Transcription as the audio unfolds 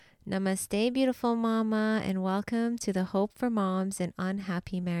Namaste, beautiful mama, and welcome to the Hope for Moms and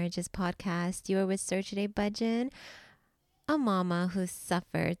Unhappy Marriages podcast. You are with Surgery Budgen, a mama who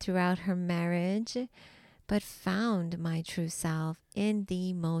suffered throughout her marriage but found my true self in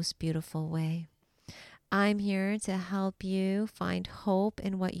the most beautiful way. I'm here to help you find hope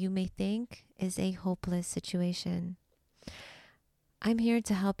in what you may think is a hopeless situation. I'm here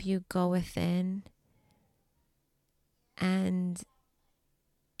to help you go within and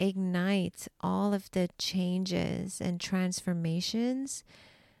ignite all of the changes and transformations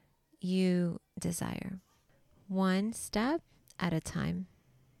you desire, one step at a time.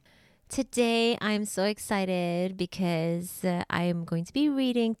 Today, I'm so excited because I am going to be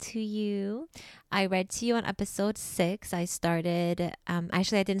reading to you. I read to you on episode 6. I started,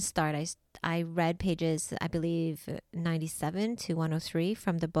 actually, I didn't start. I read pages, I believe, 97 to 103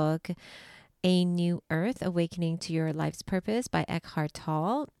 from the book A New Earth, Awakening to Your Life's Purpose by Eckhart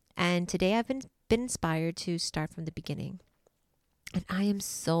Tolle. And today I've been inspired to start from the beginning. And I am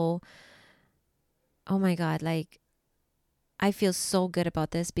so, oh my God, I feel so good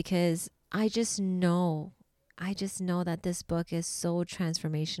about this because I just know that this book is so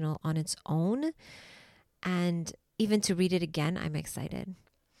transformational on its own. And even to read it again, I'm excited.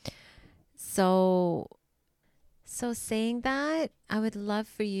 So saying that, I would love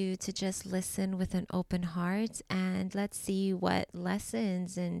for you to just listen with an open heart and let's see what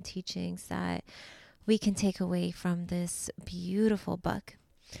lessons and teachings that we can take away from this beautiful book.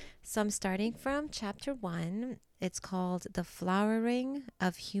 So I'm starting from chapter 1. It's called The Flowering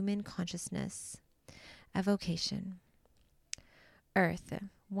of Human Consciousness, Evocation. Earth,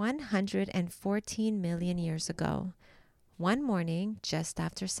 114 million years ago, one morning just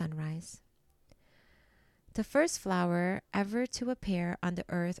after sunrise. The first flower ever to appear on the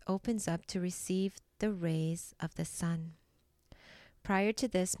earth opens up to receive the rays of the sun. Prior to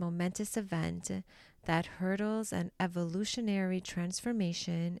this momentous event that hurdles an evolutionary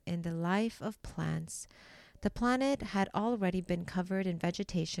transformation in the life of plants, the planet had already been covered in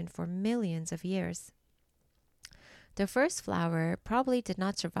vegetation for millions of years. The first flower probably did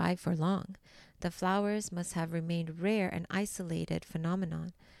not survive for long. The flowers must have remained rare and isolated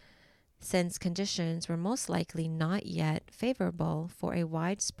phenomenon, since conditions were most likely not yet favorable for a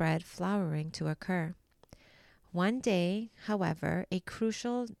widespread flowering to occur. One day, however, a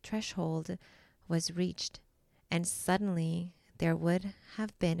crucial threshold was reached, and suddenly there would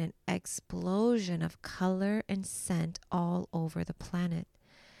have been an explosion of color and scent all over the planet,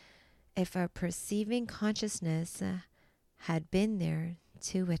 if a perceiving consciousness had been there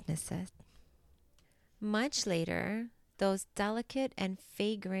to witness it. Much later, those delicate and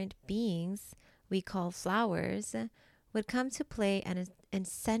fragrant beings we call flowers would come to play an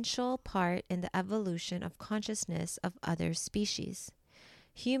essential part in the evolution of consciousness of other species.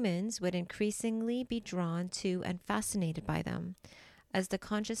 Humans would increasingly be drawn to and fascinated by them. As the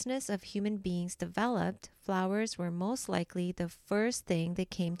consciousness of human beings developed, flowers were most likely the first thing they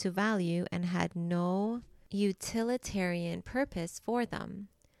came to value and had no utilitarian purpose for them.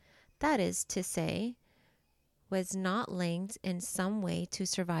 That is to say, was not linked in some way to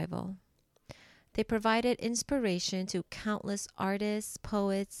survival. They provided inspiration to countless artists,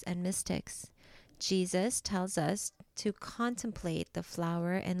 poets, and mystics. Jesus tells us to contemplate the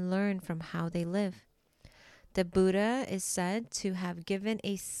flower and learn from how they live. The Buddha is said to have given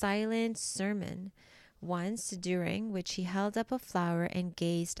a silent sermon once, during which he held up a flower and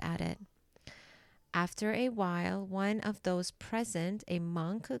gazed at it. After a while, one of those present, a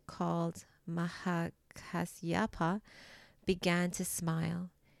monk called Mahakasyapa, began to smile.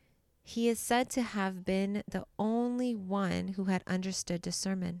 He is said to have been the only one who had understood the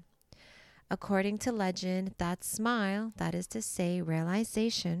sermon. According to legend, that smile, that is to say,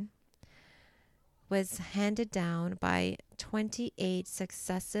 realization, was handed down by 28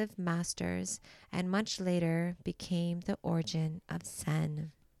 successive masters and much later became the origin of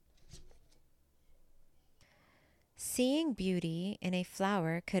Zen. Seeing beauty in a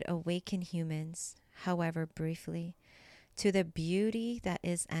flower could awaken humans, however briefly, to the beauty that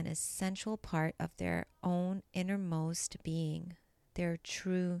is an essential part of their own innermost being, their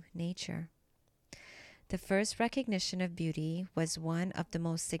true nature. The first recognition of beauty was one of the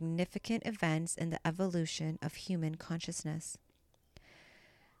most significant events in the evolution of human consciousness.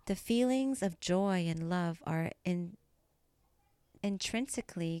 The feelings of joy and love are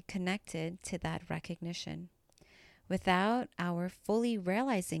intrinsically connected to that recognition. Without our fully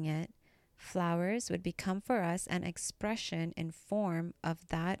realizing it, flowers would become for us an expression and form of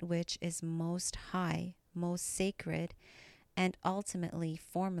that which is most high, most sacred, and ultimately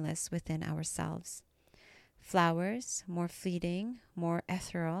formless within ourselves. Flowers, more fleeting, more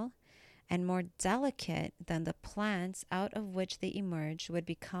ethereal, and more delicate than the plants out of which they emerge, would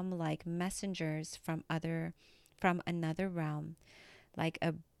become like messengers from another realm, like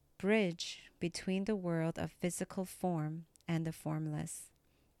a bridge between the world of physical form and the formless.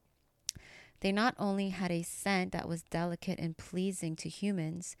 They not only had a scent that was delicate and pleasing to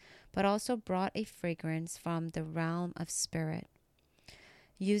humans, but also brought a fragrance from the realm of spirit.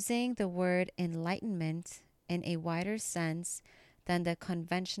 Using the word enlightenment in a wider sense than the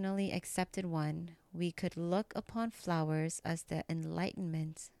conventionally accepted one, we could look upon flowers as the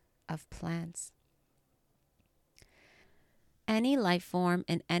enlightenment of plants. Any life form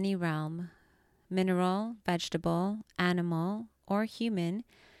in any realm, mineral, vegetable, animal, or human,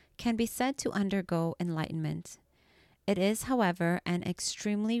 can be said to undergo enlightenment. It is, however, an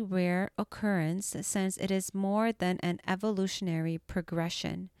extremely rare occurrence since it is more than an evolutionary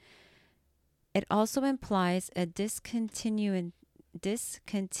progression. It also implies a discontinuity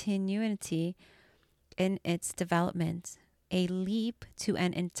in its development, a leap to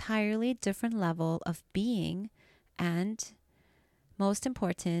an entirely different level of being, and, most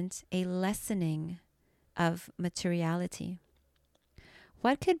important, a lessening of materiality.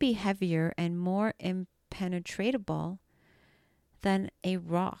 What could be heavier and more impenetrable than a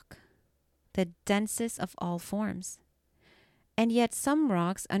rock, the densest of all forms? And yet some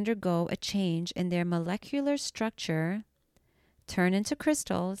rocks undergo a change in their molecular structure, turn into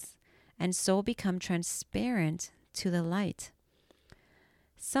crystals, and so become transparent to the light.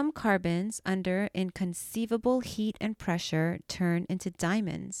 Some carbons, under inconceivable heat and pressure, turn into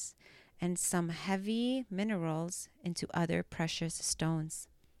diamonds, and some heavy minerals into other precious stones.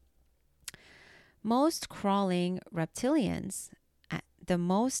 Most crawling reptilians, the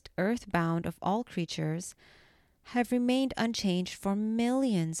most earthbound of all creatures, have remained unchanged for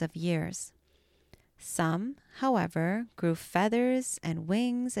millions of years. Some, however, grew feathers and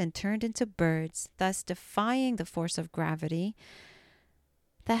wings and turned into birds, thus defying the force of gravity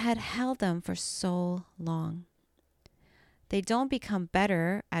that had held them for so long. They don't become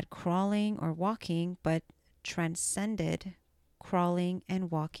better at crawling or walking, but transcended crawling and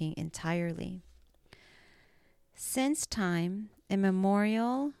walking entirely. Since time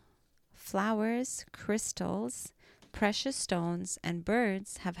immemorial, flowers, crystals, precious stones, and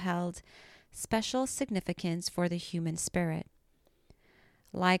birds have held special significance for the human spirit.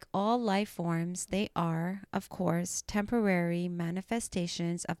 Like all life forms, they are, of course, temporary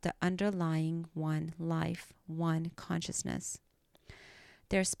manifestations of the underlying one life, one consciousness.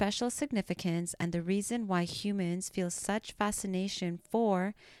 Their special significance and the reason why humans feel such fascination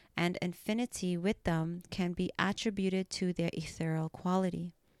for and affinity with them can be attributed to their ethereal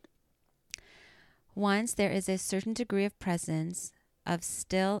quality. Once there is a certain degree of presence, of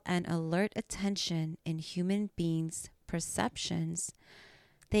still and alert attention in human beings' perceptions,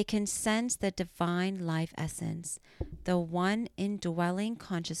 they can sense the divine life essence, the one indwelling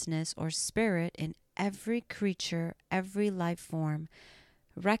consciousness or spirit in every creature, every life form,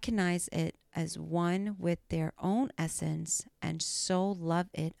 recognize it as one with their own essence, and so love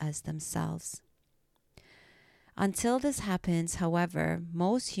it as themselves. Until this happens, however,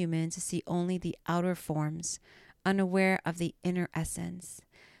 most humans see only the outer forms, unaware of the inner essence,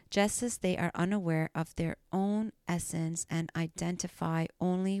 just as they are unaware of their own essence and identify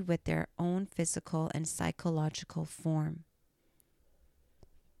only with their own physical and psychological form.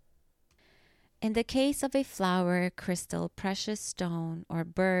 In the case of a flower, crystal, precious stone, or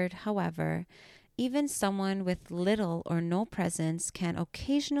bird, however, even someone with little or no presence can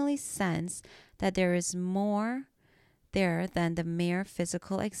occasionally sense that there is more there than the mere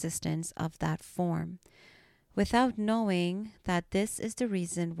physical existence of that form, without knowing that this is the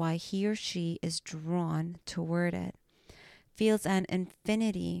reason why he or she is drawn toward it, feels an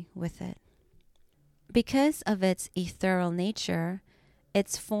affinity with it. Because of its ethereal nature,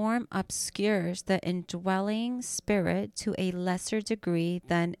 its form obscures the indwelling spirit to a lesser degree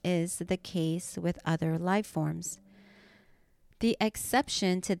than is the case with other life forms. The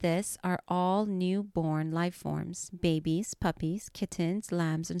exception to this are all newborn life forms, babies, puppies, kittens,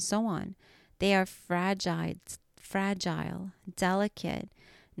 lambs, and so on. They are fragile, delicate,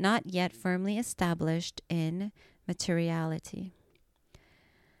 not yet firmly established in materiality.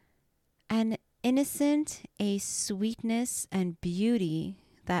 An innocent, a sweetness and beauty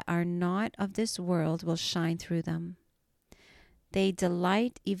that are not of this world will shine through them. They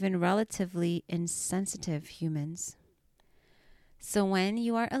delight even relatively insensitive humans. So when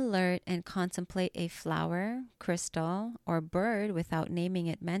you are alert and contemplate a flower, crystal, or bird without naming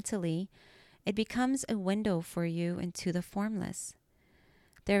it mentally, it becomes a window for you into the formless.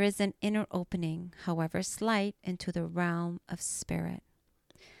 There is an inner opening, however slight, into the realm of spirit.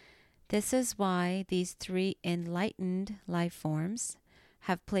 This is why these three enlightened life forms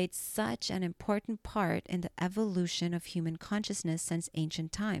have played such an important part in the evolution of human consciousness since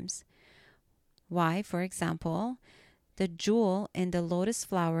ancient times. Why, for example, the jewel in the lotus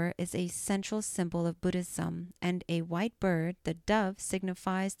flower is a central symbol of Buddhism, and a white bird, the dove,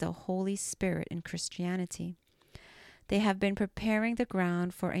 signifies the Holy Spirit in Christianity. They have been preparing the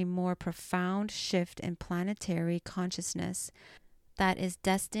ground for a more profound shift in planetary consciousness that is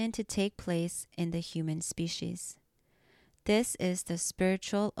destined to take place in the human species. This is the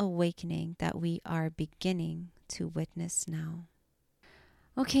spiritual awakening that we are beginning to witness now.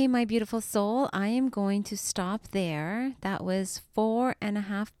 Okay, my beautiful soul, I am going to stop there. That was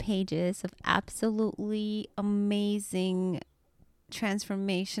 4.5 pages of absolutely amazing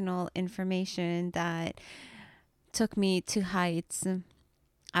transformational information that took me to heights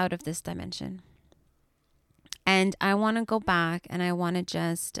out of this dimension. And I want to go back and I want to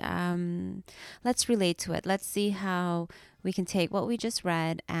just, let's relate to it. Let's see how we can take what we just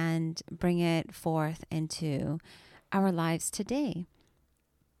read and bring it forth into our lives today.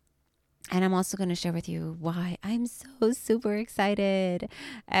 And I'm also going to share with you why I'm so super excited.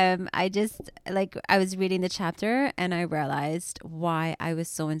 I was reading the chapter and I realized why I was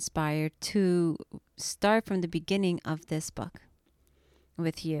so inspired to start from the beginning of this book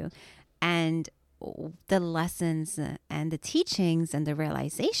with you, and the lessons and the teachings and the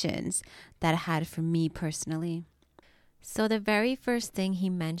realizations that it had for me personally. So the very first thing he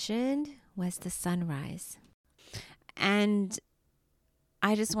mentioned was the sunrise. And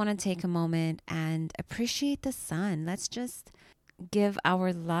I just want to take a moment and appreciate the sun. Let's just give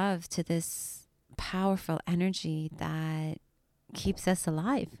our love to this powerful energy that keeps us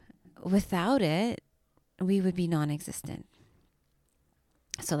alive. Without it, we would be non-existent.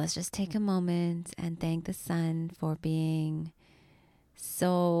 So let's just take a moment and thank the sun for being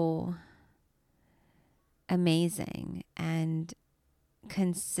so amazing and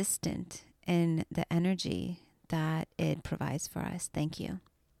consistent in the energy that it provides for us. Thank you.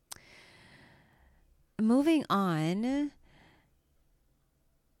 Moving on,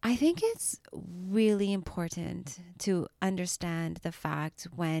 I think it's really important to understand the fact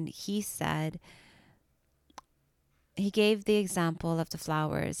when he said, he gave the example of the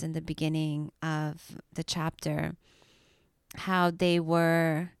flowers in the beginning of the chapter, how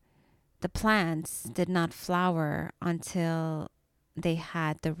the plants did not flower until they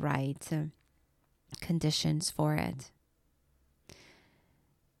had the right conditions for it.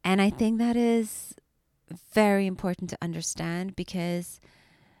 And I think that is very important to understand, because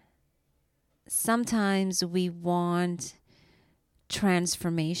sometimes we want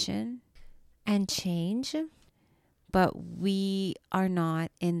transformation and change, but we are not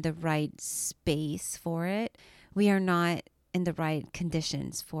in the right space for it. We are not in the right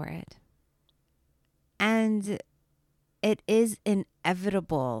conditions for it. And it is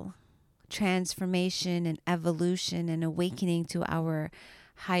inevitable. Transformation and evolution and awakening to our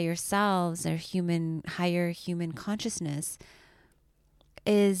higher selves, our higher human consciousness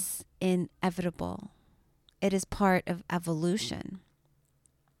is inevitable. It is part of evolution.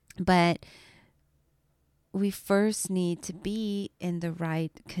 But we first need to be in the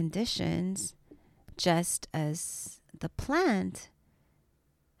right conditions, just as the plant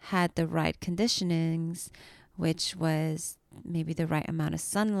had the right conditionings, which was maybe the right amount of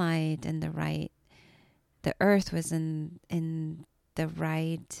sunlight and the earth was in the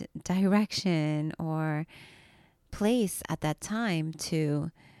right direction or place at that time to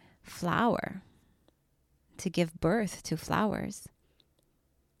flower, to give birth to flowers.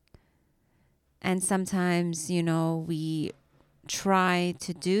 And sometimes, we try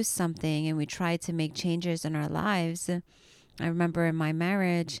to do something and we try to make changes in our lives. I remember in my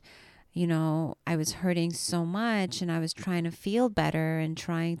marriage, I was hurting so much and I was trying to feel better and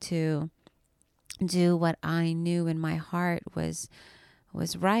trying to do what I knew in my heart was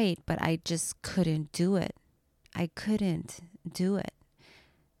right, but I just couldn't do it. I couldn't do it.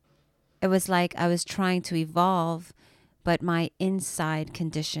 It was like I was trying to evolve, but my inside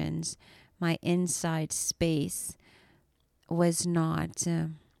conditions, my inside space was not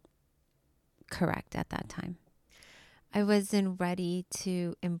correct at that time. I wasn't ready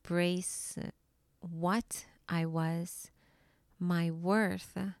to embrace what I was, my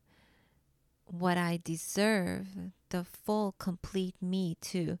worth, what I deserve, the full, complete me,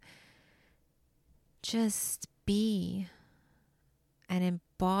 to just be and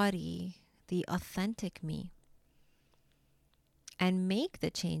embody the authentic me and make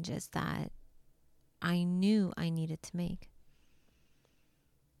the changes that I knew I needed to make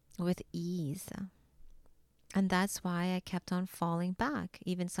with ease. And that's why I kept on falling back,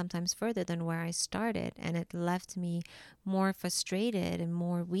 even sometimes further than where I started. And it left me more frustrated and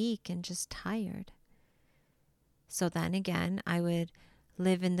more weak and just tired. So then again, I would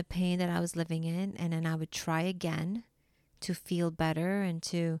live in the pain that I was living in, and then I would try again to feel better and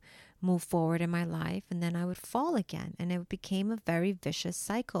to move forward in my life, and then I would fall again, and it became a very vicious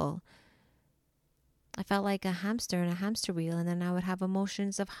cycle. I felt like a hamster in a hamster wheel, and then I would have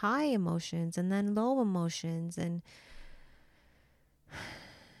emotions of high emotions and then low emotions, and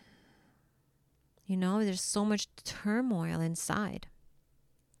there's so much turmoil inside.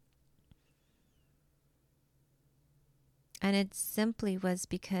 And it simply was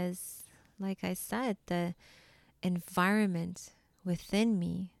because, like I said, the environment within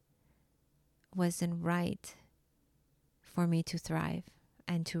me wasn't right for me to thrive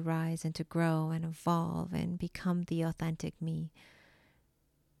and to rise and to grow and evolve and become the authentic me.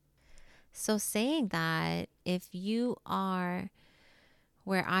 So saying that, if you are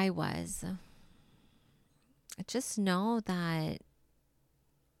where I was, just know that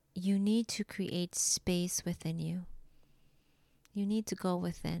you need to create space within you. You need to go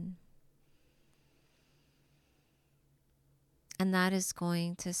within. And that is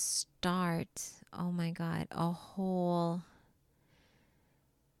going to start, oh my God, a whole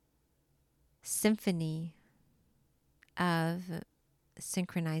symphony of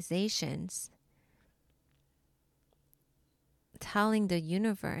synchronizations telling the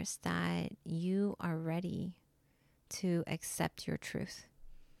universe that you are ready to accept your truth.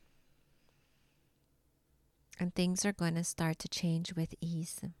 And things are going to start to change with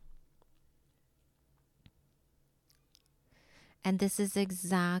ease. And this is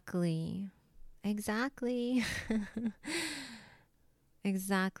exactly exactly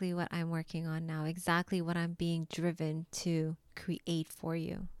what I'm working on now, exactly what I'm being driven to create for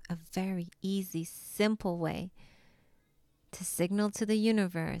you. A very easy, simple way to signal to the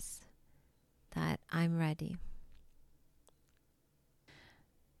universe that I'm ready.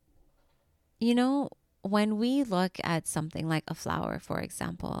 When we look at something like a flower, for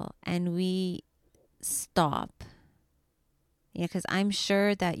example, and we stop, because I'm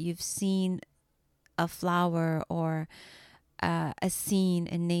sure that you've seen a flower or a scene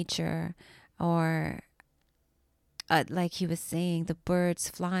in nature, or like he was saying, the birds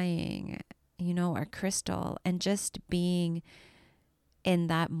flying, or crystal, and just being in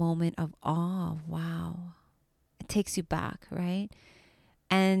that moment of awe. Wow. It takes you back, right?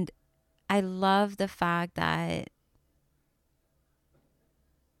 And I love the fact that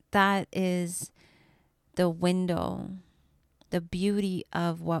that is the window, the beauty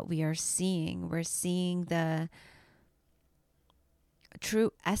of what we are seeing. We're seeing the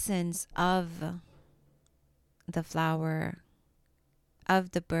true essence of the flower,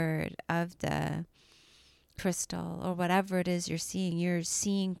 of the bird, of the crystal, or whatever it is you're seeing. You're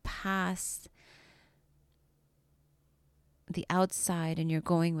seeing past the outside and you're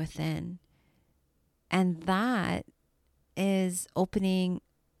going within. And that is opening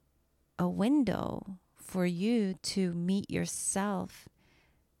a window for you to meet yourself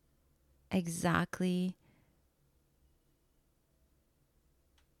exactly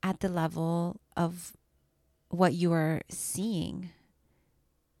at the level of what you are seeing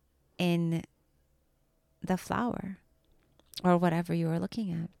in the flower or whatever you are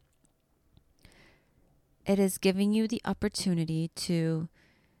looking at. It is giving you the opportunity to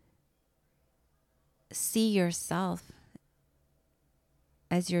see yourself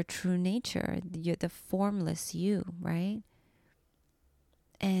as your true nature, the formless you, right?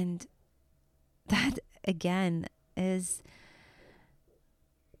 And that, again, is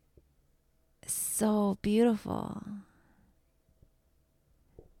so beautiful.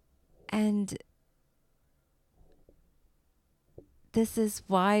 And this is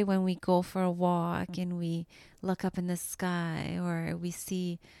why when we go for a walk and we look up in the sky, or we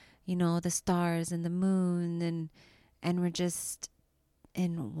see, the stars and the moon, and we're just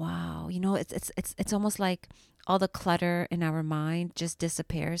in wow. It's almost like all the clutter in our mind just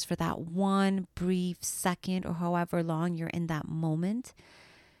disappears for that one brief second, or however long you're in that moment,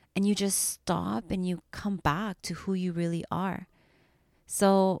 and you just stop and you come back to who you really are.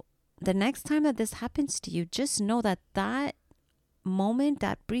 So the next time that this happens to you, just know that moment,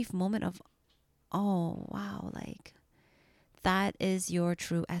 that brief moment of, oh, wow, like that is your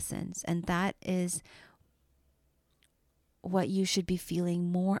true essence. And that is what you should be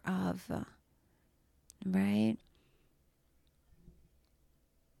feeling more of, right?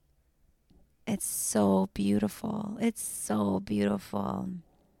 It's so beautiful. It's so beautiful.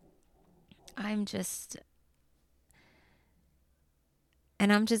 I'm just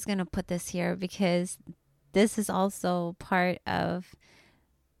going to put this here because this is also part of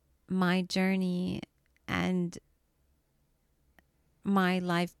my journey and my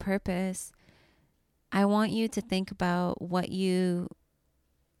life purpose. I want you to think about what you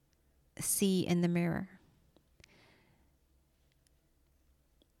see in the mirror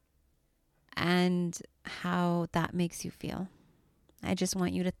and how that makes you feel. I just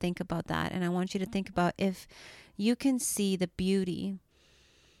want you to think about that. And I want you to think about if you can see the beauty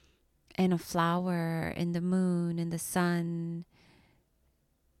in a flower, in the moon, in the sun,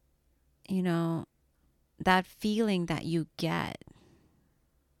 you know, that feeling that you get,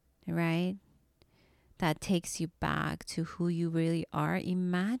 right? That takes you back to who you really are.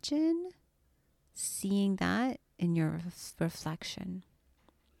 Imagine seeing that in your reflection.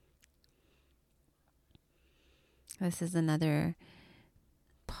 This is another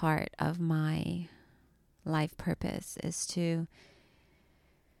part of my life purpose, is to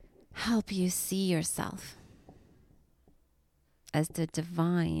help you see yourself as the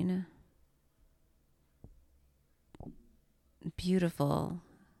divine, beautiful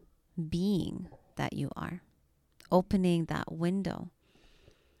being that you are. Opening that window,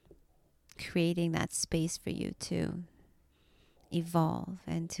 creating that space for you to evolve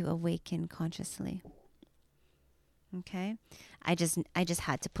and to awaken consciously. Okay? I just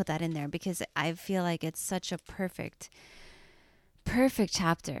had to put that in there because I feel like it's such a perfect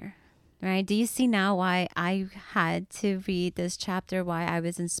chapter. Right? Do you see now why I had to read this chapter, why I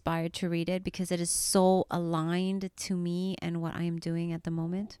was inspired to read it? Because it is so aligned to me and what I am doing at the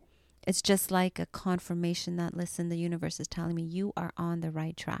moment. It's just like a confirmation that, listen, the universe is telling me you are on the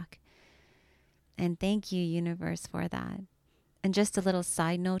right track. And thank you, universe, for that. And just a little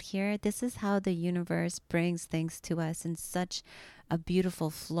side note here, this is how the universe brings things to us in such a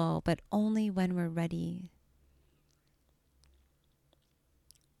beautiful flow, but only when we're ready.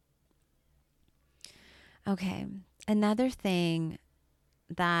 Okay, another thing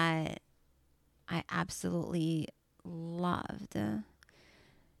that I absolutely loved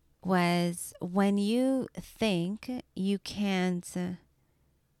was when you think you can't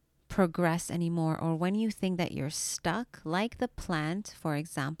progress anymore, or when you think that you're stuck, like the plant, for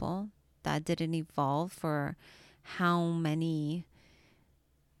example, that didn't evolve for how many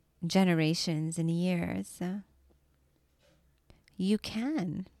generations and years, you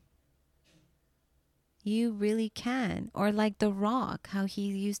can. You really can. Or like the rock, how he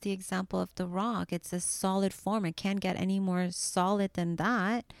used the example of the rock. It's a solid form. It can't get any more solid than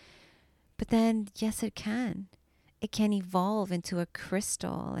that. But then, yes, it can. It can evolve into a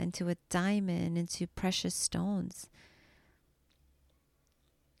crystal, into a diamond, into precious stones.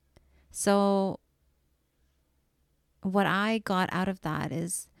 So what I got out of that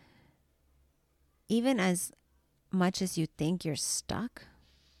is, even as much as you think you're stuck,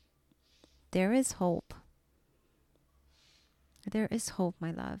 there is hope. There is hope,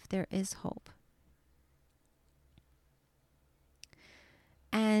 my love. There is hope.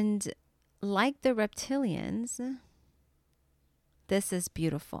 And like the reptilians, this is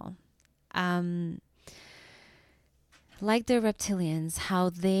beautiful. Like the reptilians, how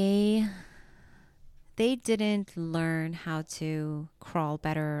they didn't learn how to crawl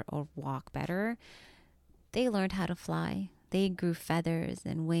better or walk better. They learned how to fly. They grew feathers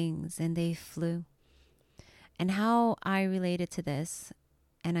and wings and they flew. And how I related to this,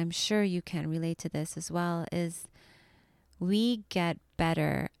 and I'm sure you can relate to this as well, is we get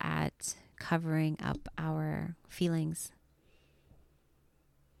better at covering up our feelings.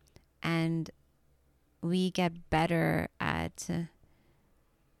 And we get better at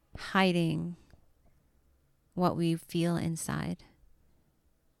hiding what we feel inside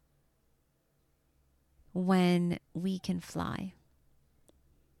when we can fly.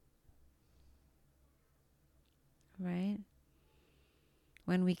 Right?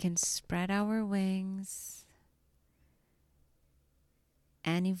 When we can spread our wings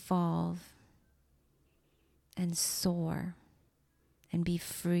and evolve and soar and be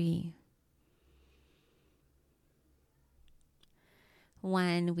free.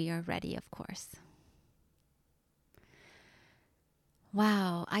 When we are ready, of course.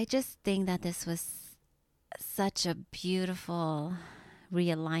 Wow, I just think that this was such a beautiful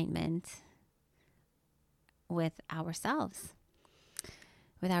realignment with ourselves,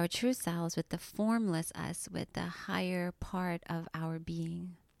 with our true selves, with the formless us, with the higher part of our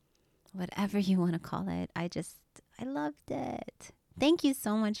being, whatever you want to call it. I loved it. Thank you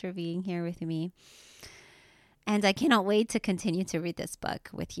so much for being here with me. And I cannot wait to continue to read this book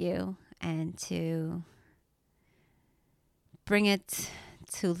with you and to bring it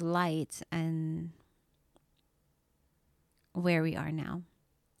to light and where we are now.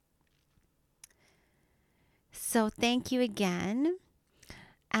 So thank you again.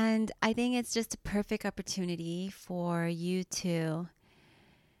 And I think it's just a perfect opportunity for you to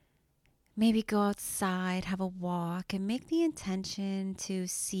maybe go outside, have a walk, and make the intention to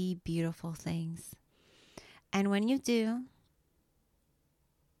see beautiful things. And when you do,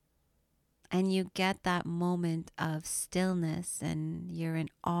 and you get that moment of stillness and you're in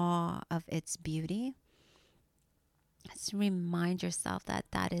awe of its beauty, just remind yourself that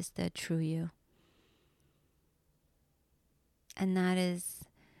that is the true you. And that is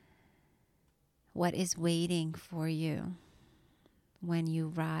what is waiting for you when you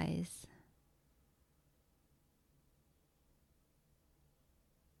rise.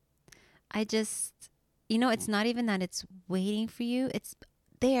 It's not even that it's waiting for you. It's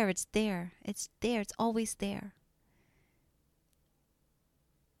there. It's always there.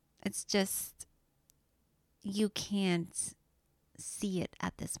 It's just you can't see it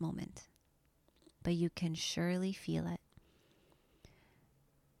at this moment, but you can surely feel it.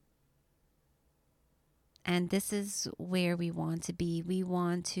 And this is where we want to be. We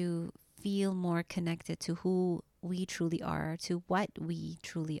want to feel more connected to who we truly are, to what we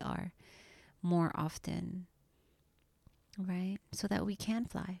truly are more often, right? So that we can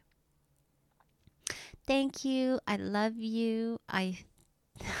fly. Thank you. I love you.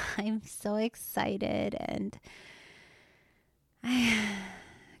 I'm so excited, and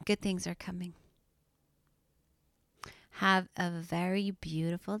good things are coming. Have a very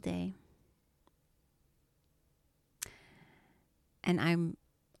beautiful day. And I'm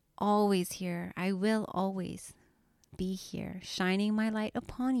always here. I will always be here, shining my light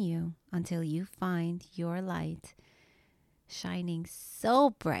upon you until you find your light shining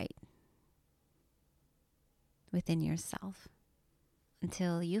so bright within yourself,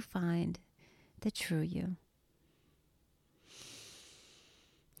 until you find the true you.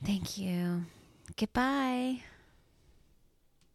 Thank you. Goodbye.